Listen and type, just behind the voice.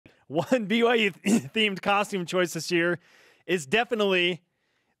One BYU-themed costume choice this year is definitely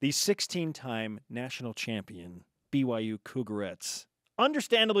the 16-time national champion BYU Cougarettes.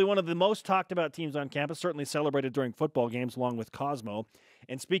 Understandably, one of the most talked about teams on campus, certainly celebrated during football games along with Cosmo.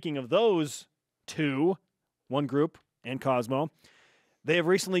 And speaking of those two, one group and Cosmo, they have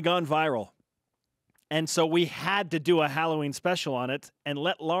recently gone viral. And so we had to do a Halloween special on it and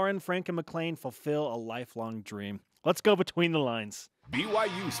let Lauren Francom-McClain fulfill a lifelong dream. Let's go between the lines.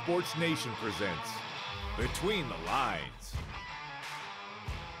 BYU Sports Nation presents Between the Lines.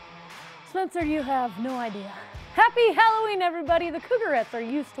 Spencer, you have no idea. Happy Halloween, everybody. The Cougarettes are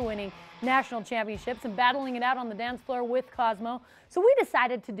used to winning national championships and battling it out on the dance floor with Cosmo. So we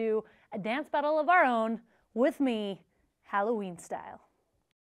decided to do a dance battle of our own with me, Halloween style.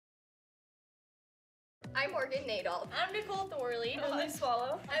 I'm Morgan Nadal. I'm Nicole Thorley. I'm Liz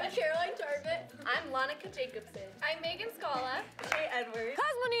Swallow. I'm Caroline Tarbett. I'm Lonica Jacobson. I'm Megan Scala. Shay Edwards.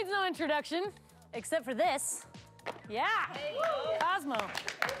 Cosmo needs no introduction, except for this. Yeah, Hey. Cosmo.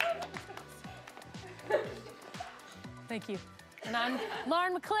 Thank you. And I'm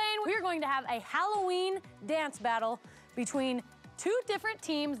Lauren McClain. We're going to have a Halloween dance battle between two different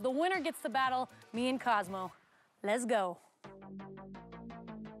teams. The winner gets the battle, me and Cosmo. Let's go.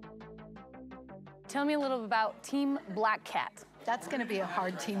 Tell me a little about Team Black Cat. That's going to be a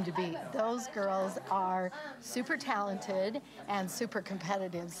hard team to beat. Those girls are super talented and super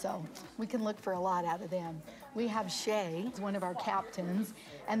competitive, so we can look for a lot out of them. We have Shay, one of our captains,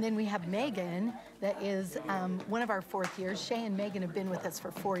 and then we have Megan, that is one of our fourth years. Shay and Megan have been with us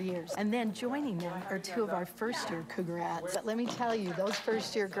for 4 years. And then joining them are two of our first-year Cougarettes. But let me tell you, those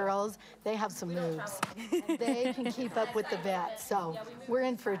first-year girls, they have some moves. They can keep up with the vets, so we're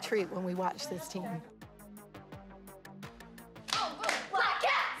in for a treat when we watch this team.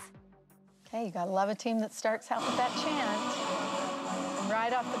 Okay, you gotta love a team that starts out with that chant. And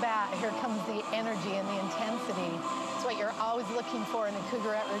right off the bat, here comes the energy and the intensity. It's what you're always looking for in a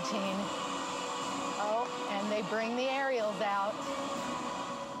Cougarette routine. Oh, and they bring the aerials out.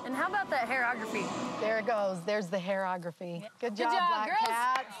 And how about that hairography? There it goes, there's the hairography. Good job, Black girls.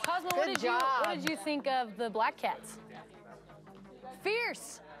 Cats. Cosmo, what did you think of the Black Cats?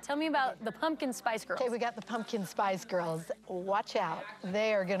 Fierce. Tell me about the Pumpkin Spice Girls. Okay, we got the Pumpkin Spice Girls. Watch out,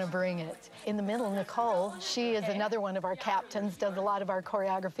 they are gonna bring it. In the middle, Nicole, she is another one of our captains, does a lot of our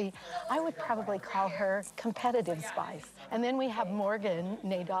choreography. I would probably call her Competitive Spice. And then we have Morgan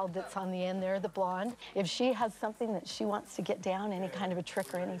Nadal that's on the end there, the blonde. If she has something that she wants to get down, any kind of a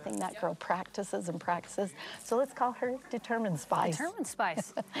trick or anything, that girl practices and practices. So let's call her Determined Spice. Determined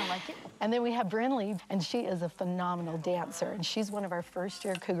Spice, I like it. And then we have Brinley, and she is a phenomenal dancer, and she's one of our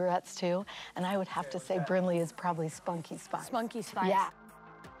first-year Cougarettes too, and I would have to say Brinley is probably Spunky Spice. Spunky Spice. Yeah.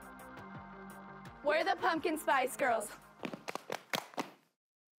 We're the Pumpkin Spice Girls.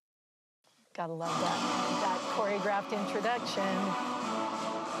 Gotta love that choreographed introduction.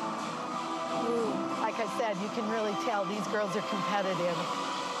 Ooh, like I said, you can really tell these girls are competitive.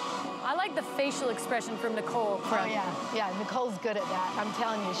 I like the facial expression from Nicole. Oh yeah, Nicole's good at that. I'm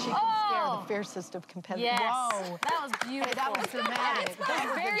telling you, she can scare the fiercest of competitors. Yes. Whoa. That was beautiful. Hey, that was dramatic. That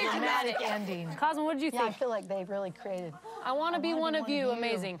was Very a dramatic ending. Cosmo, what did you think? Yeah, I feel like they really created. I want to be one of you.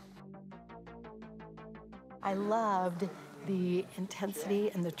 Amazing. I loved the intensity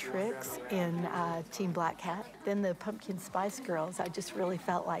and the tricks in Team Black Cat. Then the Pumpkin Spice Girls, I just really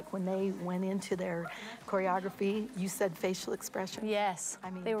felt like when they went into their choreography, you said facial expression. Yes, I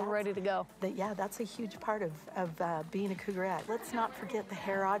mean, they were ready to go. Yeah, that's a huge part of being a Cougarette. Let's not forget the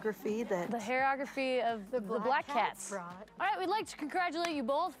hairography that... The hairography of the Black Cats. Brought. All right, we'd like to congratulate you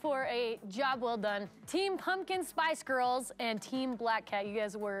both for a job well done. Team Pumpkin Spice Girls and Team Black Cat, you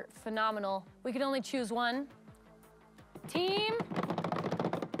guys were phenomenal. We could only choose one. Team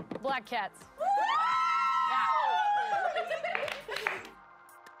Black Cats.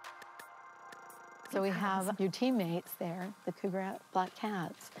 So we have your teammates there, the Cougarette Black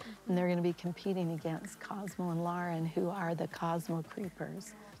Cats, and they're going to be competing against Cosmo and Lauren, who are the Cosmo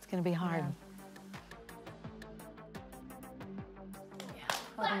Creepers. It's going to be hard.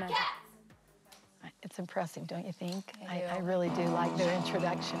 Black Cats. It's impressive, don't you think? I really do like their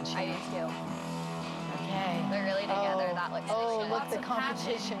introduction. I do too. Okay. They're really together. That looks Oh, look, the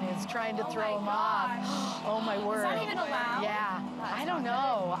competition is trying to throw them off. Oh, my word. Is that even allowed? Yeah. I don't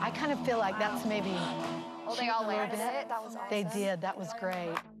know. I kind of feel like that's maybe... Oh, they all learned it? That was awesome. They did. That was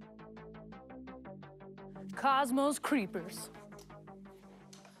great. Cosmo's Creepers.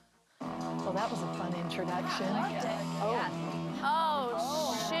 Well, that was a fun introduction.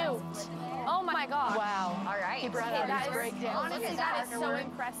 Oh, shoot. Oh, my God. Wow. All right. He brought out his breakdown. Honestly, that is so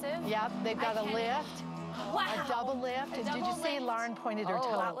impressive. Yep, they've got a lift. A double lift. And did you see Lauren pointed her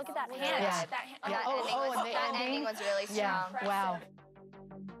toe? Wow, look at that hand. Yeah. That hand. Yeah. And the that ending was really strong. Yeah. Wow.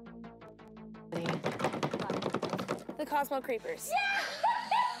 The Cosmo Creepers.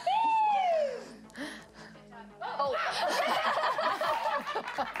 Oh.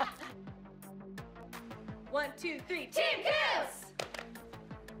 1, 2, 3, Team Kills!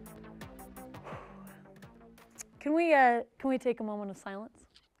 Can we take a moment of silence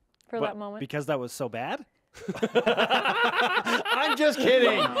for that moment? Because that was so bad? I'm just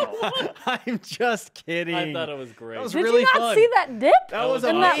kidding. I'm just kidding. I thought it was great. That was Did really you not fun. see that dip? That was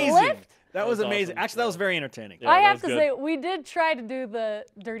and amazing. That lift? That was amazing. awesome. Actually, that was very entertaining. Yeah, I that have was to good. say, we did try to do the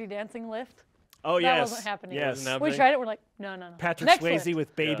Dirty Dancing lift. Oh, That yes. wasn't happening. Yes. Wasn't happening? We tried it. We're like, no. Patrick Next Swayze lift.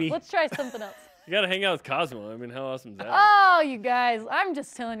 with Baby. Let's try something else. You got to hang out with Cosmo. I mean, how awesome is that? Oh, you guys, I'm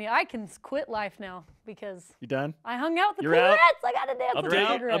just telling you, I can quit life now because You done? I hung out with the You're out? Cougarettes. I got to dance with the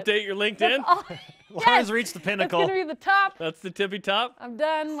Cougarettes. Update your That's LinkedIn. all- Lauren's Yes, reached the That's pinnacle. going to be the top. That's the tippy top. I'm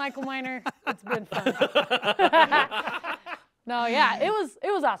done, Michael Miner. It's been fun. No, yeah, it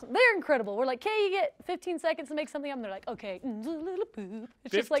was awesome. They're incredible. We're like, okay, you get 15 seconds to make something up. And they're like, okay, little poop.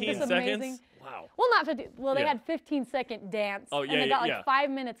 It's just like this 15 seconds? amazing. Wow. Well, not 15. Well, they Yeah. had 15-second dance. Oh, And yeah, they got like yeah. 5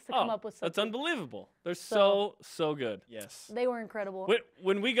 minutes to come Oh, up with that's something. unbelievable. They're so good. Yes. They were incredible.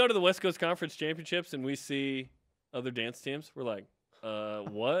 When we go to the West Coast Conference Championships and we see other dance teams, we're like,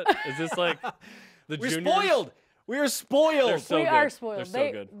 what? Is this like the We're juniors? spoiled. We are spoiled. They're so we good. are spoiled. They're so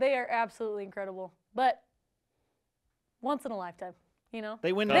they, good. They are absolutely incredible. But once in a lifetime, you know?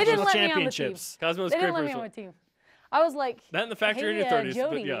 They win They didn't national let me on the championships. Cosmos They didn't let me Creepers. on my team. I was like, Not in the factory hey, in your 30s,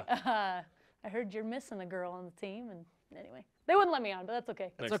 Jody, but yeah. I heard you're missing a girl on the team. And anyway, they wouldn't let me on, but that's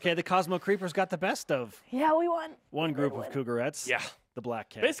okay. It's okay. The Cosmo Creepers got the best of Yeah, we won. one group of Cougarettes. Yeah. The Black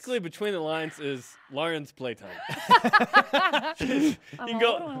Cats. Basically, between the lines is Lauren's playtime. I'm You like, can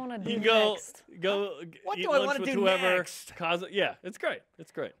go. what do I want to do You can go. next? What eat do I lunch wanna with do whoever. next? Yeah, it's great.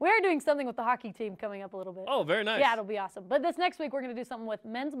 It's great. We are doing something with the hockey team coming up a little bit. Oh, very nice. Yeah, it'll be awesome. But this next week, we're going to do something with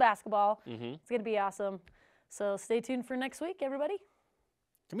men's basketball. Mm-hmm. It's going to be awesome. So stay tuned for next week, everybody.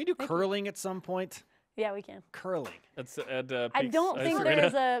 Can we do curling at some point? Yeah, we can. Curling. That's at I Peaks don't Ice think Arena. there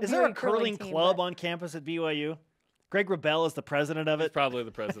is a Is there a BYU curling team, club but on campus at BYU? Greg Rebell is the president of He's it. probably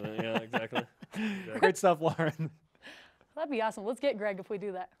the president. Yeah, exactly. Great stuff, Lauren. That'd be awesome. Let's get Greg if we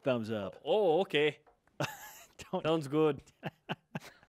do that. Thumbs up. Oh, okay. Don't Sounds good.